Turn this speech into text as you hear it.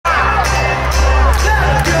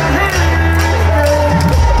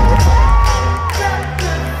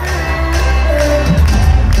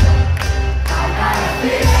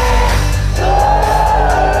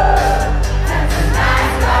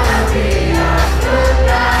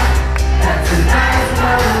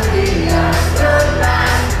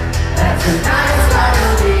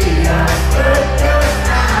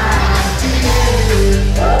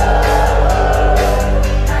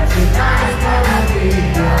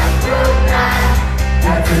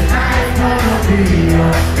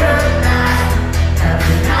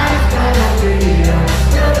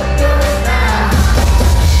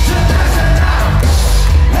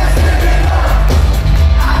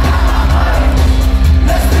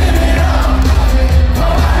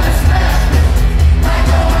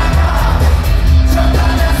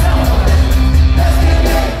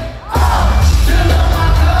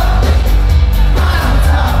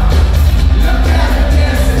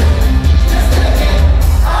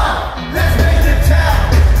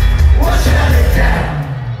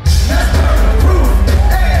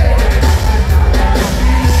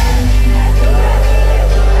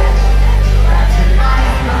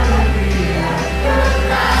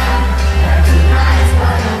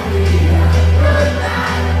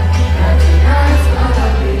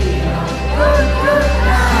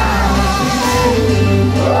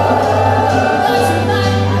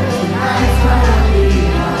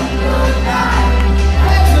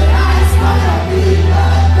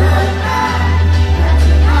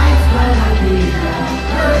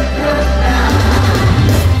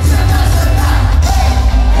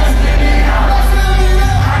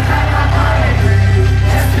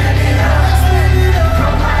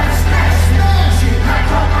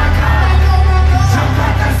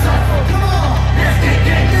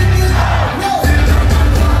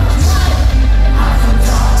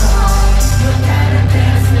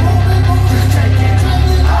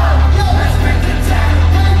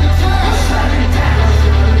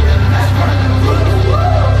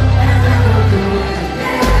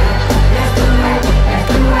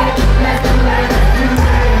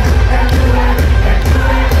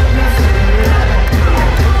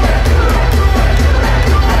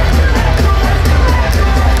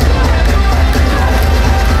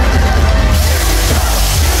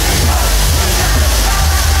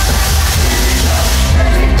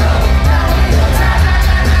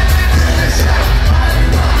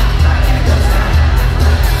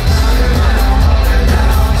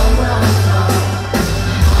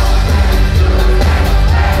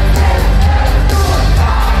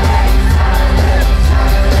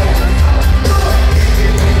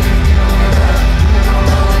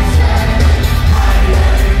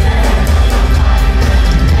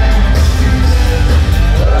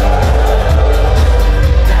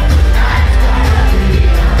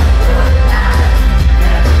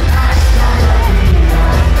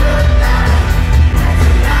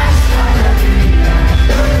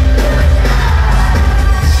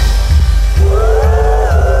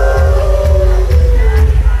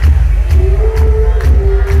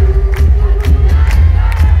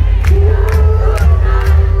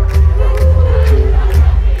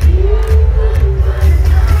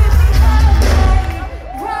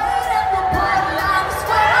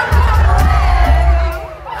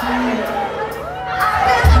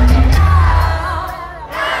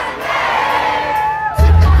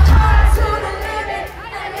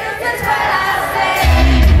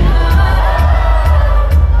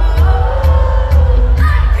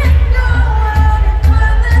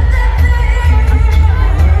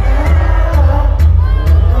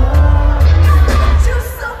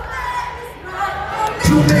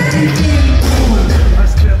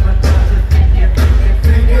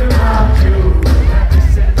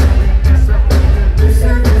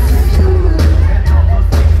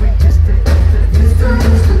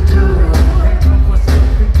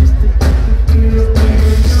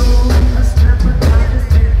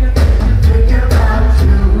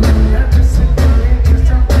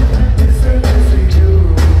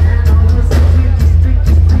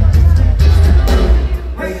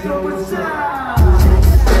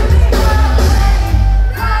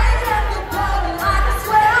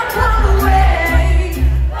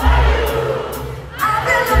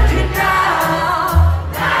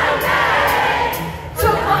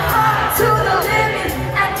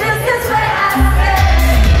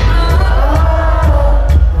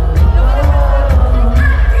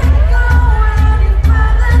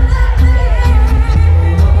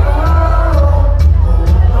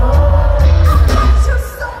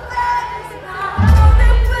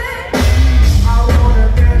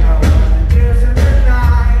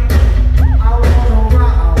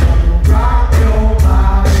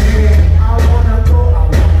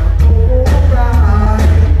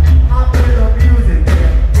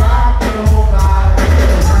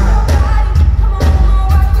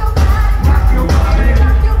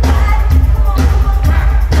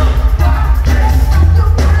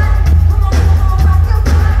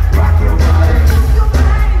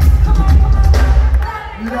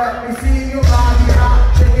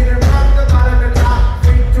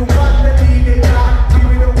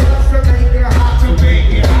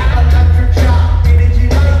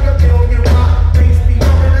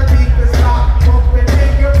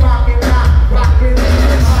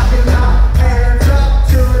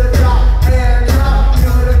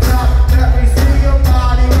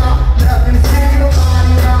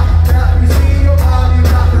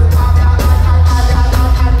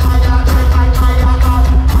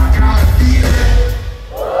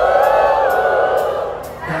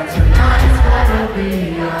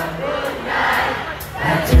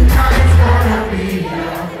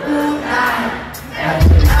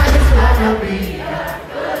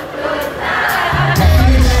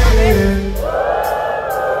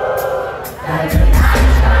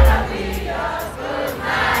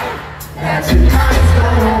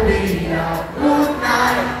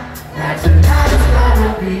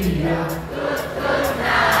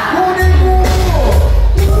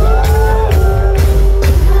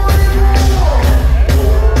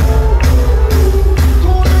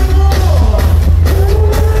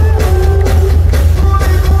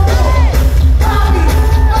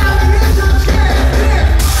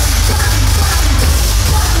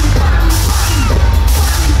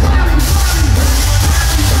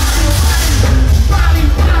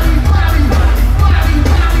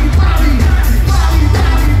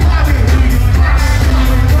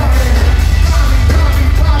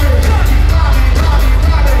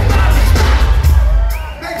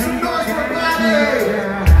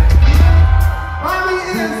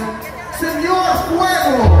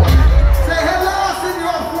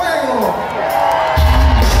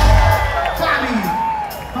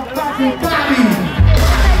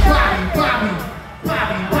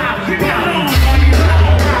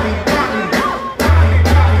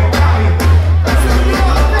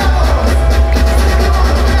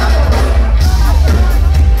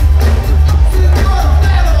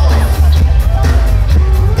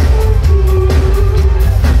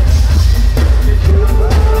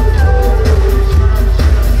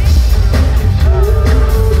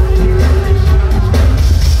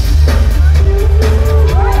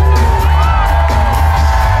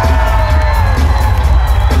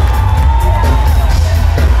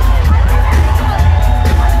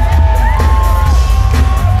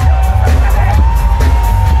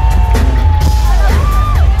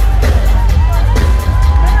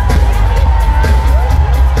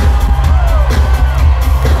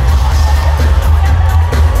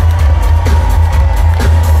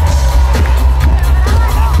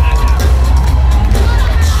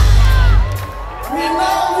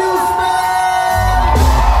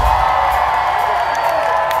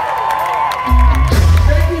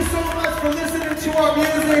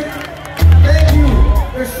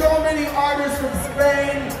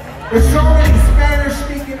There's so many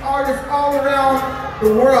Spanish-speaking artists all around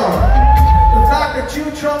the world. The fact that you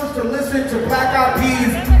chose to listen to Black Eyed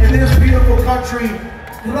Peas in this beautiful country,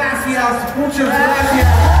 gracias, muchas gracias.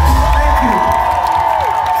 Thank you.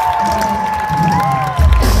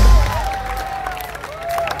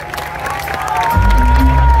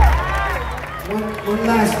 One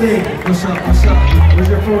last thing. What's up? What's up? Where's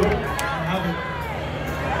your phone?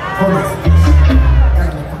 Hold on.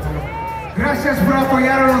 Gracias por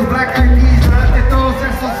apoyar a los Black Eyed Peas durante todos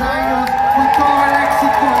estos años, con todo el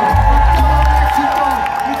éxito,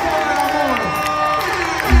 y todo el amor.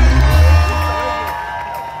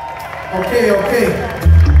 Okay.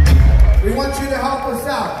 We want you to help us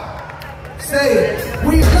out. Say,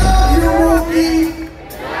 we love you, Mookie.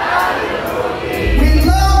 We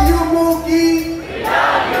love you, Mookie.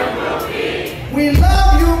 We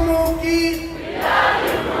love you, Mookie.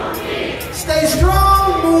 Stay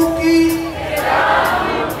strong, Mookie.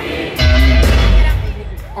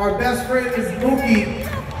 Our best friend is Mookie,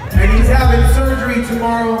 and he's having surgery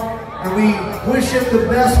tomorrow, and we wish him the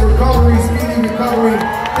best recovery, speedy recovery.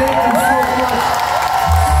 Thank you so much.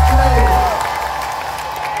 Hey.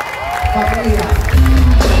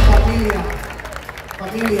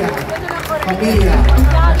 Familia.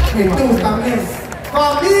 Y tú también.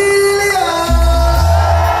 Familia.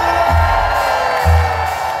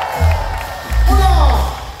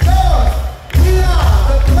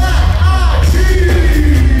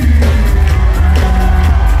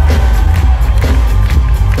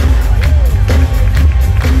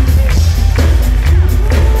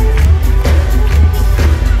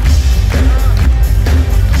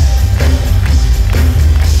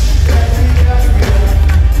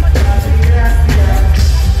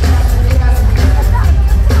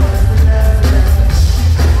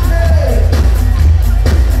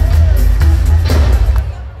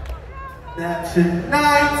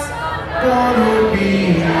 Tonight's gonna be a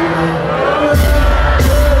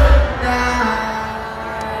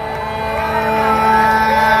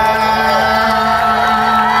good night.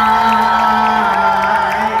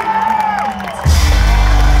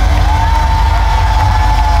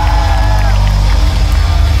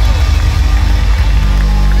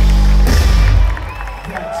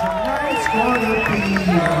 Yeah, tonight's gonna be a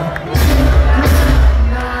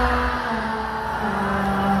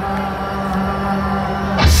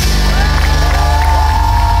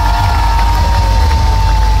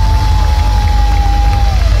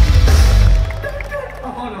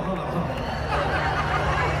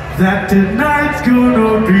That tonight's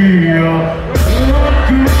gonna be a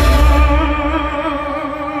good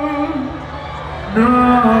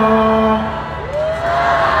night.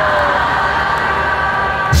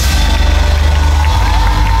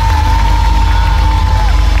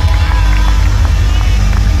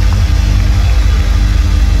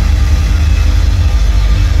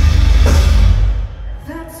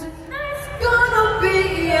 That tonight's gonna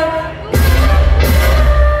be a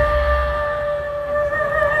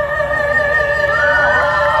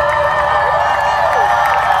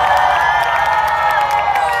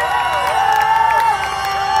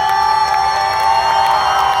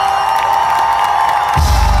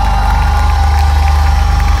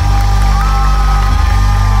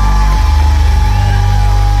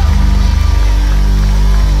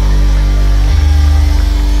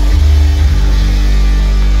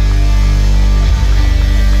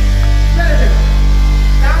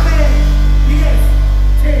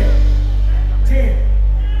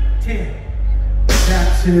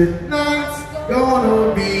tonight's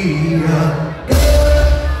gonna be a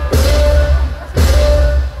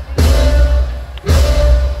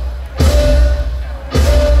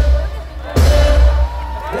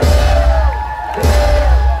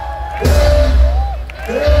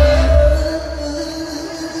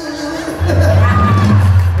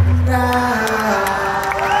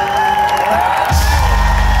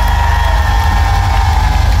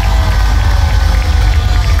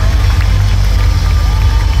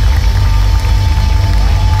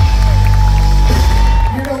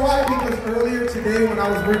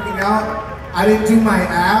I didn't do my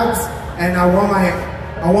abs, and I want my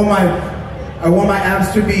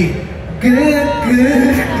abs to be good.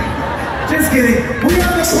 Just kidding. We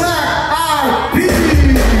are the Black Eyed Peas.